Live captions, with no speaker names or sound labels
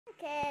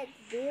kids,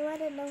 do you want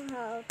to know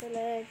how to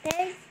learn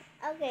things?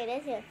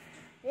 Okay,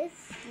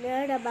 let's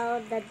learn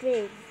about the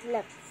drinks.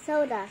 Look,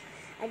 soda.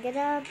 I get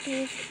a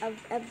piece of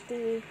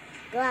empty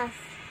glass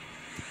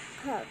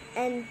cup,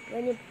 and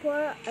when you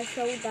pour a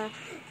soda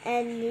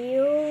and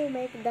you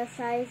make the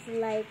size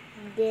like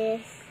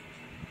this,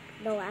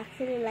 no,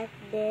 actually like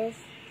this,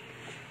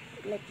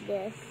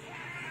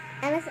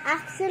 and it's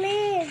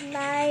actually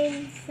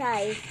 9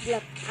 size.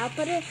 Look, I'll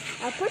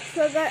put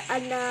sugar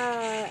on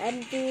the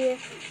empty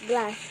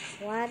glass.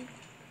 1,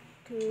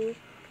 2,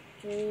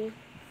 3,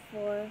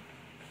 4,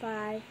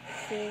 5,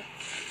 6,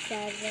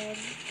 7,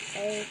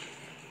 8,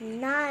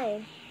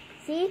 9.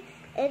 See,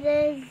 it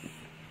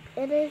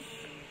is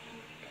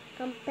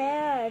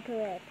compared to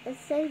it.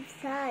 It's same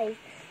size.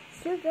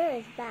 Sugar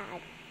is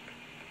bad.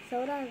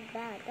 Soda is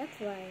bad. That's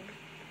why.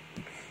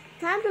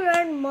 Time to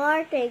learn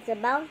more things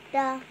about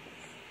the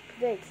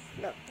drinks.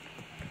 Look,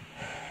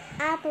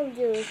 apple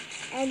juice,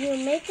 and you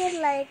make it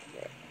like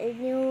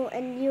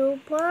you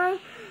pour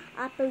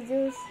apple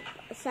juice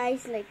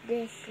size like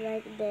this,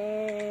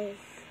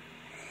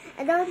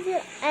 and on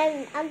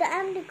the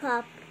empty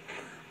cup.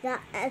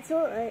 Don't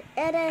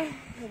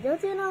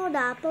you know the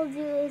apple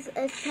juice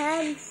is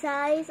 10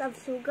 size of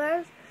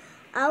sugars?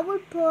 I will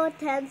put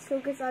 10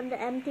 sugars on the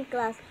empty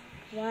glass.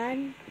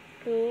 1,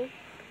 2,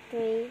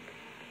 3,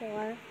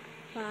 4,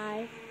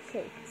 5,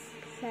 6,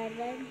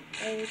 7,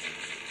 8,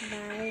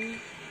 9,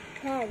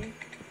 10.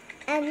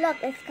 And look,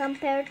 it's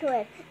compared to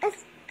it.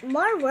 It's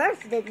more worse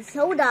than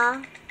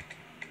soda.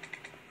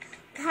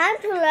 Time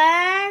to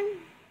learn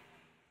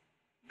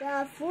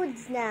the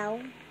foods now.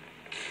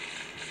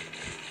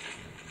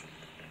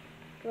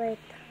 Wait.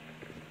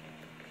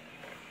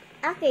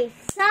 Okay,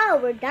 so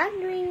we're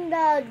done doing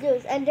the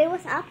juice, and there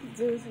was apple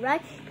juice,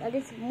 right? That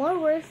is more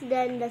worse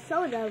than the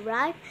soda,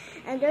 right?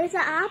 And there's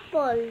an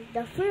apple,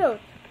 the fruit.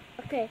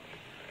 Okay,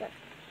 but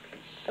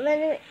when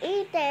you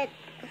eat it,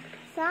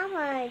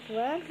 sometimes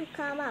worms will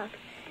come out.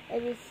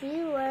 If you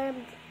see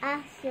worms,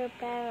 ask your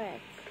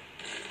parents,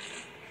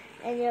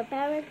 and your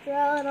parents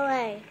throw it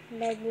away.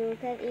 Then you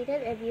can eat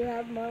it. If you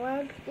have more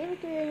worms, give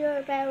it to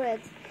your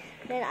parents.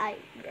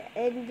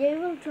 And they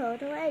will throw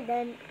it away.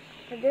 Then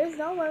if there's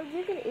no worms,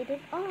 you can eat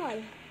it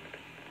all.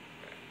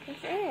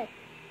 That's it.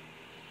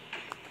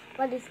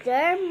 But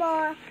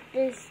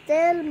there's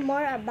still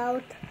more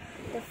about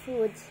the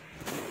foods.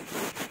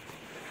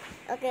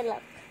 Okay,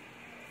 look.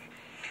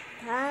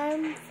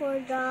 Time for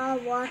the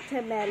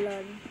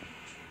watermelon.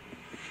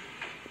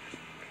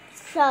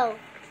 So,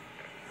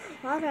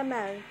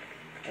 watermelon.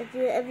 If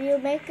you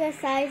make a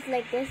size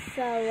like this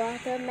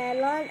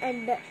watermelon,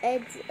 and the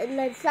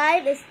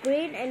side is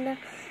green and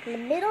the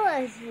middle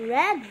is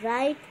red,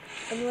 right?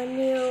 And when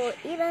you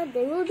eat it,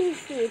 there will be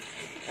seeds,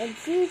 and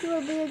seeds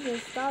will be in your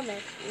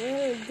stomach.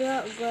 It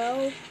will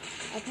grow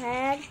a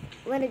plant.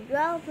 When it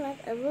grows,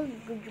 it will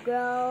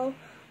grow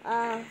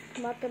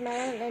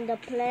watermelon in the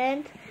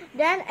plant.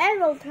 Then it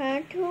will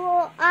turn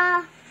to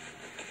a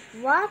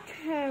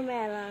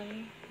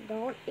watermelon.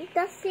 Don't eat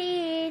the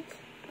seeds.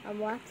 I'm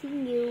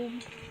watching you.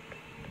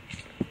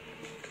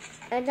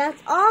 And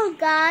that's all,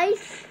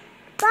 guys.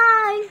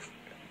 Bye.